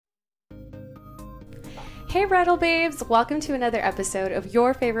Hey Bridal Babes, welcome to another episode of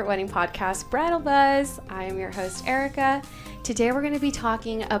your favorite wedding podcast, Bridal Buzz. I am your host, Erica. Today we're going to be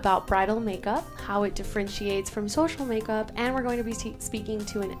talking about bridal makeup, how it differentiates from social makeup, and we're going to be speaking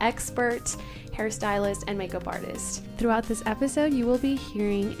to an expert hairstylist and makeup artist. Throughout this episode, you will be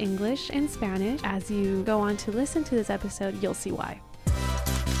hearing English and Spanish. As you go on to listen to this episode, you'll see why.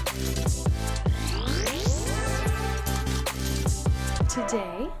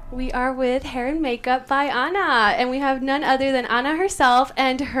 Today, we are with Hair and Makeup by Ana, and we have none other than Ana herself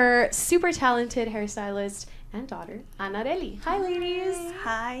and her super talented hairstylist and daughter, Anareli. Hi, ladies.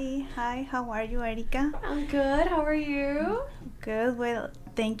 Hi, how are you, Erica? I'm good. How are you? Good. Well,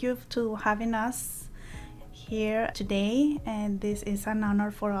 thank you to having us here today, and this is an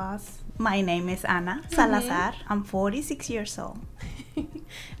honor for us. My name is Ana Salazar. I'm 46 years old.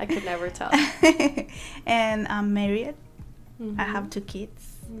 I could never tell. And I'm married. Mm-hmm. I have 2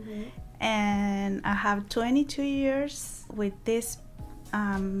 kids. Mm-hmm. And I have 22 years with this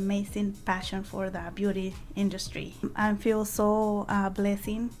amazing passion for the beauty industry. I feel so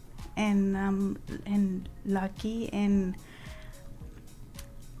blessing and lucky and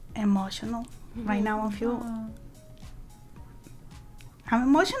emotional. Mm-hmm. Right now I'm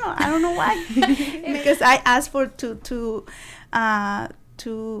emotional. I don't know why. Because I asked for to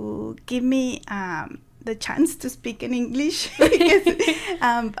give me the chance to speak in English.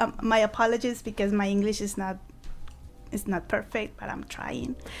 My apologies because my English is not perfect, but I'm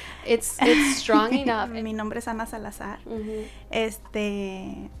trying. It's strong enough. Mi nombre es Ana Salazar.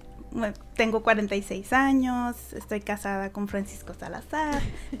 Mm-hmm. Tengo 46 años, estoy casada con Francisco Salazar.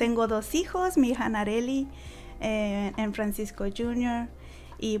 Tengo 2 hijos, mi hija Anareli y Francisco Jr.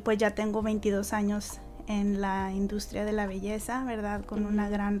 Y pues ya tengo 22 años en la industria de la belleza, ¿verdad? Con una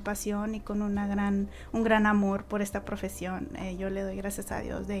gran pasión y con un gran amor por esta profesión. Yo le doy gracias a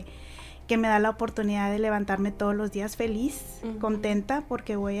Dios de que me da la oportunidad de levantarme todos los días feliz, contenta,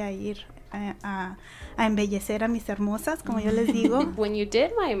 porque voy a ir a embellecer a mis hermosas, como yo les digo. When you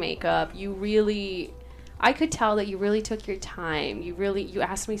did my makeup, I could tell that you really took your time. You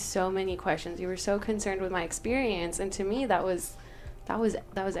asked me so many questions. You were so concerned with my experience, and to me that was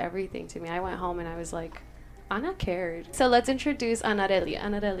everything to me. I went home and I was like, Ana cared. So let's introduce Anareli.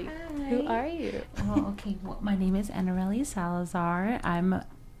 Anareli, who are you? Okay. Well, my name is Anareli Salazar. I'm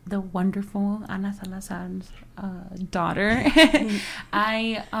the wonderful Ana Salazar's daughter.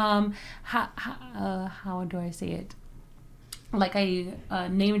 I how do I say it? Like I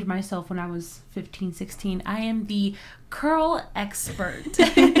named myself when I was 15, 16. I am the curl expert.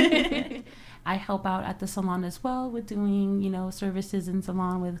 I help out at the salon as well with doing, services in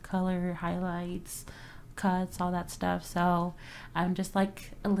salon with color, highlights, cuts, all that stuff. So I'm just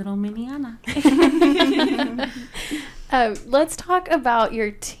like a little mini Ana. Let's talk about your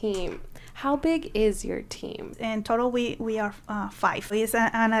team. How big is your team? In total, we are 5. It's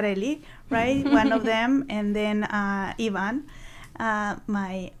Anareli, right? One of them, and then Ivan,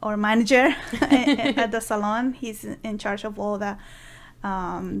 our manager at the salon. He's in charge of all the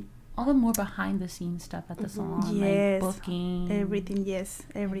more behind the scenes stuff at the salon, yes, like booking, everything. Yes,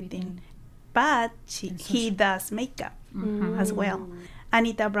 everything. But he does makeup as well.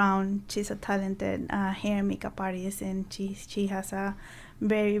 Anita Brown, she's a talented hair and makeup artist, and she has a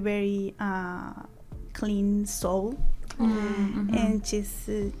very, very clean soul, and she's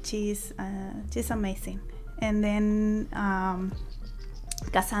amazing. And then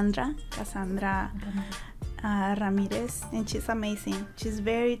Cassandra Ramirez, and she's amazing. She's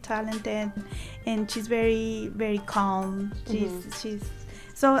very talented, and she's very, very calm. She's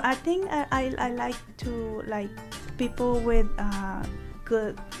so I think I like to people with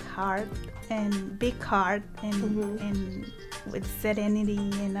good heart and big heart and with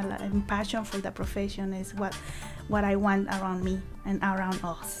serenity and passion for the profession is what I want around me and around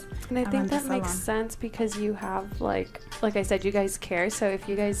us. And I think that makes sense because you have like I said, you guys care. So if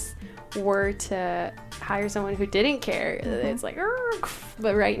you guys were to hire someone who didn't care, it's like,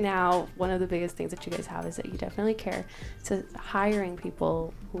 but right now one of the biggest things that you guys have is that you definitely care. So hiring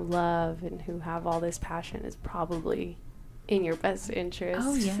people who love and who have all this passion is probably in your best interest.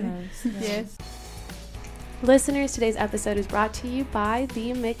 Oh yes. Yes. Listeners, today's episode is brought to you by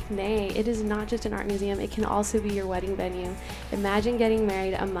The McNay. It is not just an art museum, it can also be your wedding venue. Imagine getting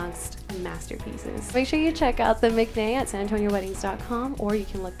married amongst masterpieces. Make sure you check out The McNay at sanantonioweddings.com, or you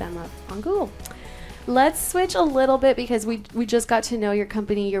can look them up on Google. Let's switch a little bit because we just got to know your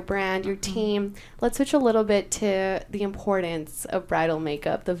company, your brand, your team. Let's switch a little bit to the importance of bridal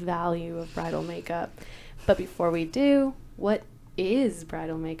makeup, the value of bridal makeup. But before we do, what is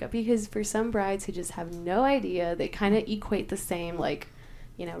bridal makeup? Because for some brides who just have no idea, they kind of equate the same, like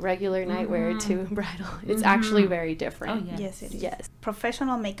regular nightwear to bridal. It's actually very different. Oh, yes. Yes, it is. Yes.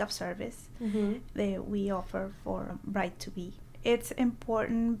 Professional makeup service that we offer for bride-to-be. It's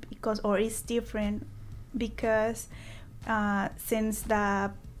important or it's different because since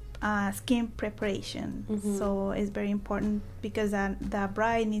the skin preparation, so it's very important because the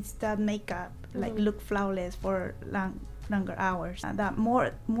bride needs that makeup like look flawless for longer hours. The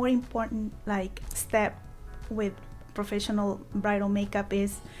more important like step with professional bridal makeup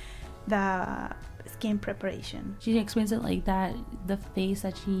is the skin preparation. She explains it like that. The face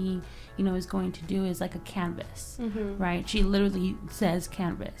that she, is going to do is like a canvas, right? She literally says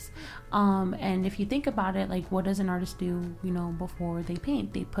canvas. And if you think about it, like, what does an artist do, before they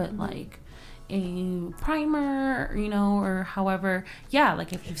paint? They put like a primer, or however. Yeah,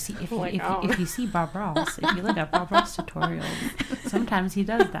 like if you see Bob Ross, if you look at Bob Ross tutorials, sometimes he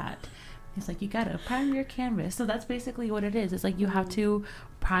does that. It's like you gotta prime your canvas. So that's basically what it is. It's like you have to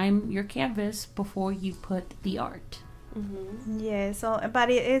prime your canvas before you put the art. Yeah. So, but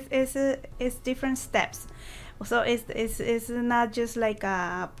it's different steps. So it's not just like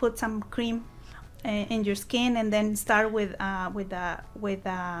put some cream in your skin and then start with the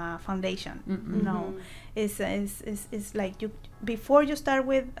foundation. No, it's like you before you start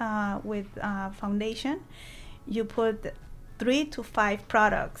with foundation, you put 3 to 5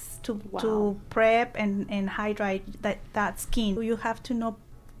 products to prep and hydrate that skin. You have to know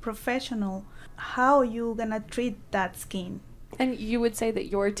professional how you gonna treat that skin. And you would say that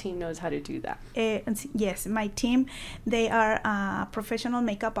your team knows how to do that? Yes, my team, they are professional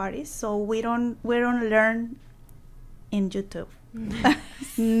makeup artists, so we don't learn in YouTube.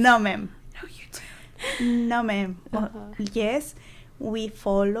 No, ma'am. No, you do. No, ma'am. Yes, we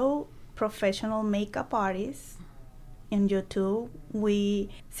follow professional makeup artists in YouTube. We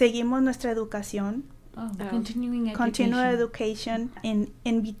seguimos nuestra educación. Continuing education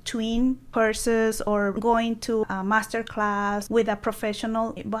in between courses or going to a master class with a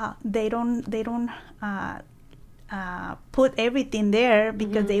professional. But they don't put everything there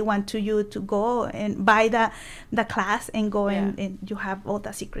because they want you to go and buy the class and go and you have all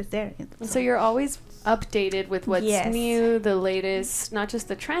the secrets there. So you're always updated with what's new, the latest, not just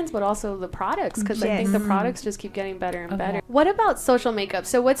the trends, but also the products, because I think the products just keep getting better and better. What about social makeup?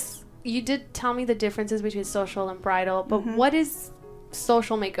 So you did tell me the differences between social and bridal, but what is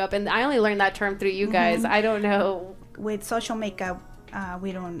social makeup? And I only learned that term through you guys. I don't know. With social makeup,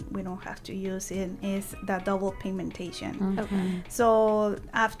 we don't have to use it. Is the double pigmentation. Okay. So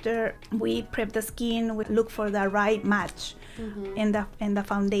after we prep the skin, we look for the right match in the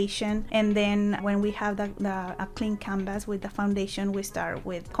foundation, and then when we have a clean canvas with the foundation, we start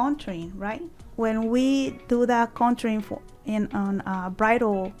with contouring. Right? When we do the contouring on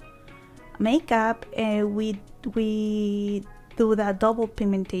bridal makeup, we do the double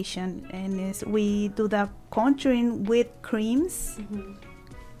pigmentation, and we do the contouring with creams,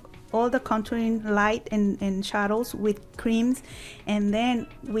 all the contouring light and shadows with creams, and then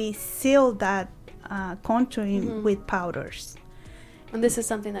we seal that contouring with powders. And this is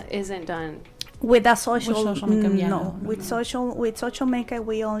something that isn't done with the social makeup. No. With social makeup,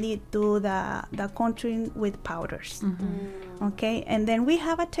 we only do the contouring with powders. Okay, and then we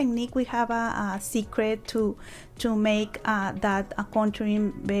have a technique. We have a secret to make that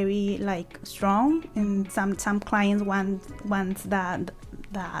contouring very like strong. And some clients want that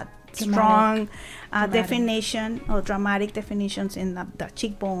strong definition or dramatic definitions in the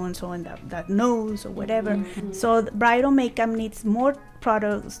cheekbones or in the nose or whatever. So the bridal makeup needs more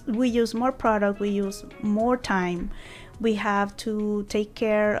products. We use more product. We use more time. We have to take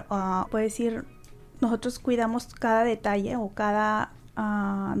care. Puedo decir, nosotros cuidamos cada detalle o cada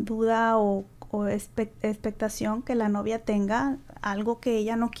duda o expectación que la novia tenga, algo que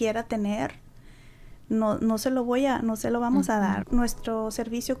ella no quiera tener. No se lo vamos a dar. Nuestro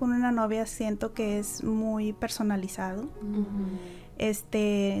servicio con una novia siento que es muy personalizado.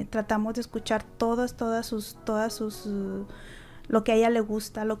 Tratamos de escuchar todas sus lo que a ella le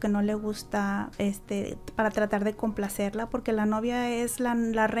gusta, lo que no le gusta, para tratar de complacerla, porque la novia es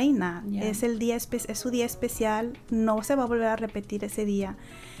la reina, es su día especial, no se va a volver a repetir ese día.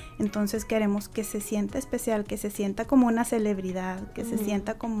 Entonces queremos que se sienta especial, que se sienta como una celebridad, que se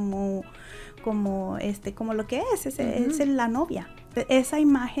sienta como lo que es la novia. Esa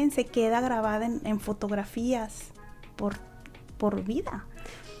imagen se queda grabada en fotografías por vida.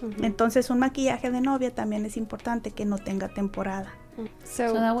 Entonces un maquillaje de novia también es importante que no tenga temporada.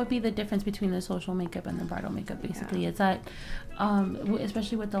 So that would be the difference between the social makeup and the bridal makeup, basically. It's that,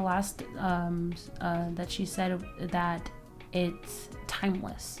 especially with the last that she said, that it's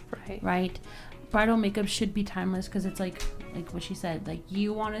timeless, right? Bridal makeup should be timeless because it's like like what she said, like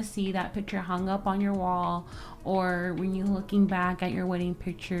you want to see that picture hung up on your wall, or when you're looking back at your wedding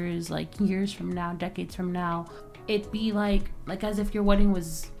pictures, like years from now, decades from now, it be like as if your wedding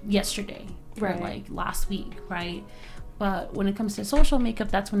was yesterday, right, or like last week, right? But when it comes to social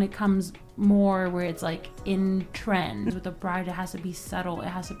makeup, that's when it comes more where it's like in trend. With a bride, it has to be subtle, it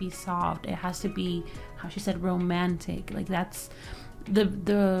has to be soft, it has to be, how she said, romantic. Like that's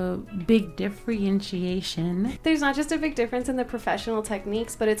the big differentiation. There's not just a big difference in the professional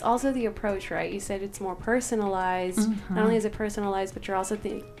techniques, but it's also the approach, right? You said it's more personalized. Mm-hmm. Not only is it personalized, but you're also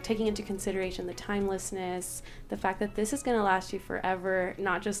taking into consideration the timelessness, the fact that this is going to last you forever,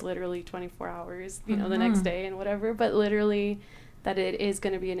 not just literally 24 hours, you know, the next day and whatever, but literally that it is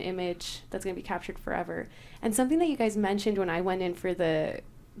going to be an image that's going to be captured forever. And something that you guys mentioned when I went in for the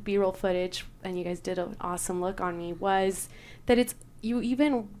B-roll footage and you guys did an awesome look on me was that it's, you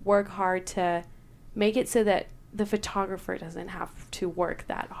even work hard to make it so that the photographer doesn't have to work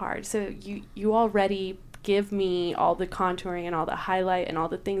that hard. So you already give me all the contouring and all the highlight and all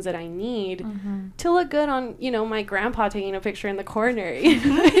the things that I need to look good on, you know, my grandpa taking a picture in the corner.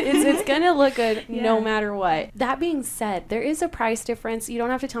 It's gonna look good no matter what. That being said, there is a price difference. You don't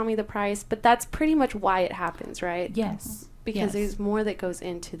have to tell me the price, but that's pretty much why it happens, right? Yes. Because there's more that goes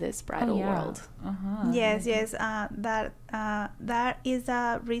into this bridal world. Yes. That is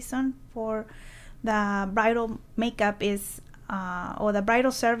a reason for the bridal makeup is or the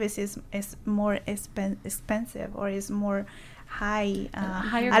bridal service is more expensive, or is more high,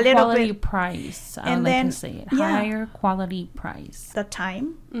 higher a little quality bit price. I and like then to say it. Higher quality price. the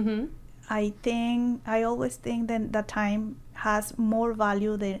time. I always think that the time has more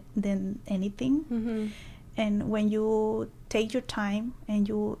value than anything. And when you take your time and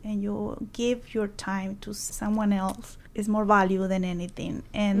you give your time to someone else, is more value than anything.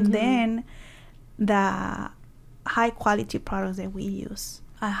 And then the high quality products that we use.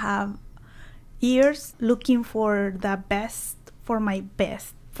 I have years looking for the best for my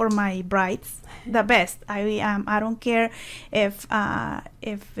brides, the best. I don't care if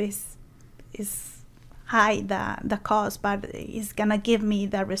it's high the cost, but it's gonna give me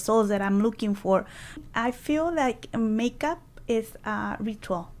the results that I'm looking for. I feel like makeup is a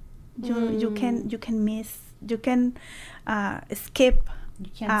ritual. You can skip. You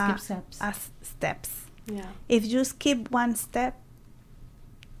can't skip steps. Yeah. If you skip one step,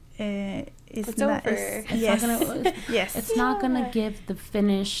 it's not over. It's not gonna give the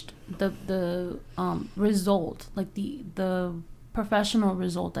finished the result, like the professional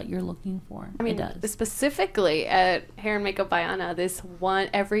result that you're looking for. I mean, it does. Specifically at Hair and Makeup by Anna,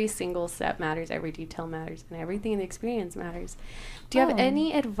 every single step matters, every detail matters, and everything in the experience matters. Do you have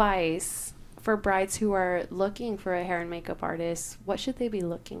any advice for brides who are looking for a hair and makeup artist? What should they be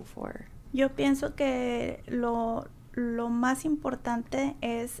looking for? Yo pienso que lo más importante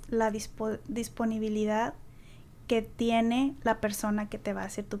es la disponibilidad que tiene la persona que te va a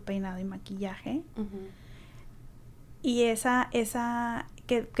hacer tu peinado y maquillaje. Y esa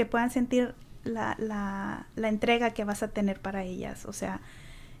que puedan sentir la entrega que vas a tener para ellas. O sea,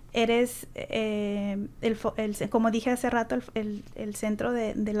 eres como dije hace rato, el centro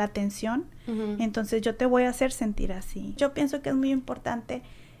de la atención. Entonces yo te voy a hacer sentir así. Yo pienso que es muy importante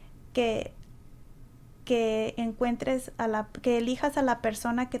que encuentres que elijas a la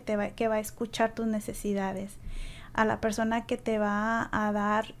persona que va a escuchar tus necesidades, a la persona que te va a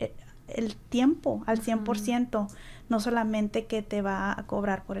dar el tiempo al 100%, no solamente que te va a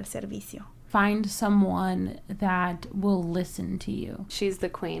cobrar por el servicio. Find someone that will listen to you. She's the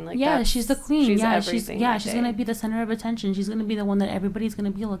queen. She's the queen. She's everything. She's going to be the center of attention. She's going to be the one that everybody's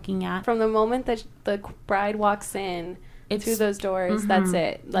going to be looking at. From the moment that the bride walks in through those doors, that's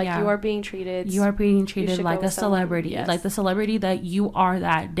it. You are being treated. You are being treated like a celebrity. Like the celebrity that you are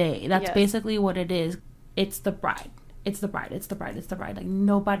that day. That's basically what it is. It's the bride. It's the bride. Like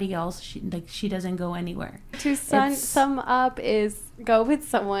nobody else. She doesn't go anywhere. To sum up is go with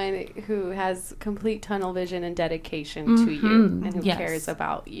someone who has complete tunnel vision and dedication to you, and who cares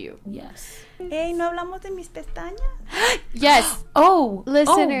about you. Yes. Hey, ¿no hablamos de mis pestañas? Yes. Oh,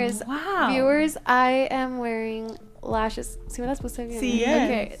 listeners, wow. Viewers, I am wearing lashes. ¿Sí me las puse bien? Sí.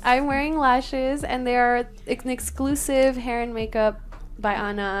 Okay. I'm wearing lashes, and they are an exclusive Hair and Makeup by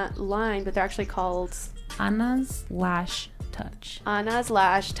Anna line, but they're actually called Anna's Lash Touch. Anna's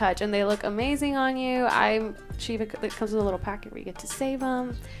Lash Touch, and they look amazing on you. It comes with a little packet where you get to save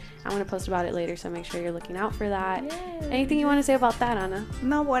them, I'm going to post about it later, so make sure you're looking out for that. Yes. Anything you want to say about that, Anna?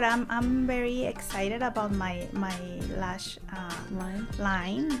 No, what I'm very excited about my lash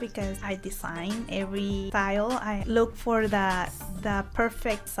line because I design every style. I look for the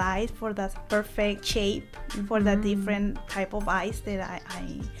perfect size, for the perfect shape, for the different type of eyes that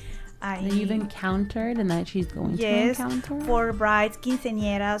I that you've encountered and that she's going to encounter? For brides,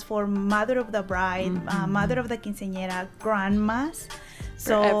 quinceañeras, for mother of the bride, mother of the quinceañera, grandmas.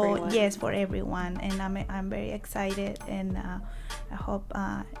 So everyone. yes, for everyone, and I'm very excited, and I hope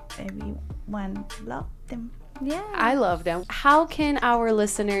everyone love them. Yeah. I love them. How can our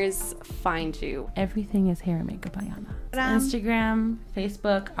listeners find you? Everything is Hair and Makeup by Anna. Instagram,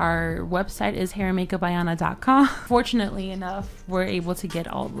 Facebook, our website is hairandmakeupbyana.com. Fortunately enough, we're able to get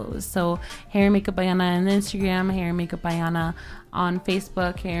all those. So Hair and Makeup by Anna on Instagram, Hair and Makeup by Anna on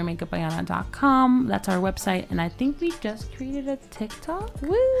Facebook, hairandmakeupbyana.com. That's our website. And I think we just created a TikTok.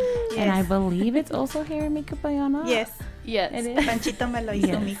 Woo! Yes. And I believe it's also Hair and Makeup by Anna. Yes. Yes. It is. Panchito me lo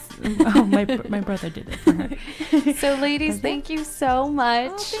hizo mi. Oh, my brother did it for her. So, ladies, thank you so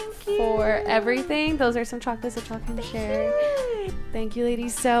much thank you. for everything. Those are some chocolates that y'all can share. Thank you,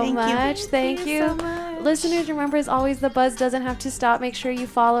 ladies, so much. Thank you. so much. Listeners, remember, as always, the buzz doesn't have to stop. Make sure you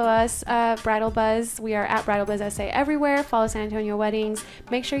follow us, Bridal Buzz. We are at Bridal Buzz SA everywhere. Follow San Antonio Weddings.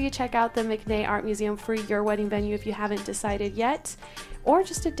 Make sure you check out the McNay Art Museum for your wedding venue if you haven't decided yet, or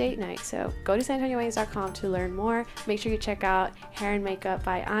just a date night. So go to sanantonioweddings.com to learn more. Make sure you check out Hair and Makeup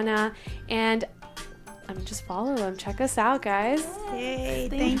by Anna, and just follow them. Check us out, guys. Yay,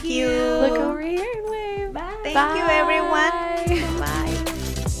 thank you. Look over here and wave. Bye. Thank you, everyone. Bye.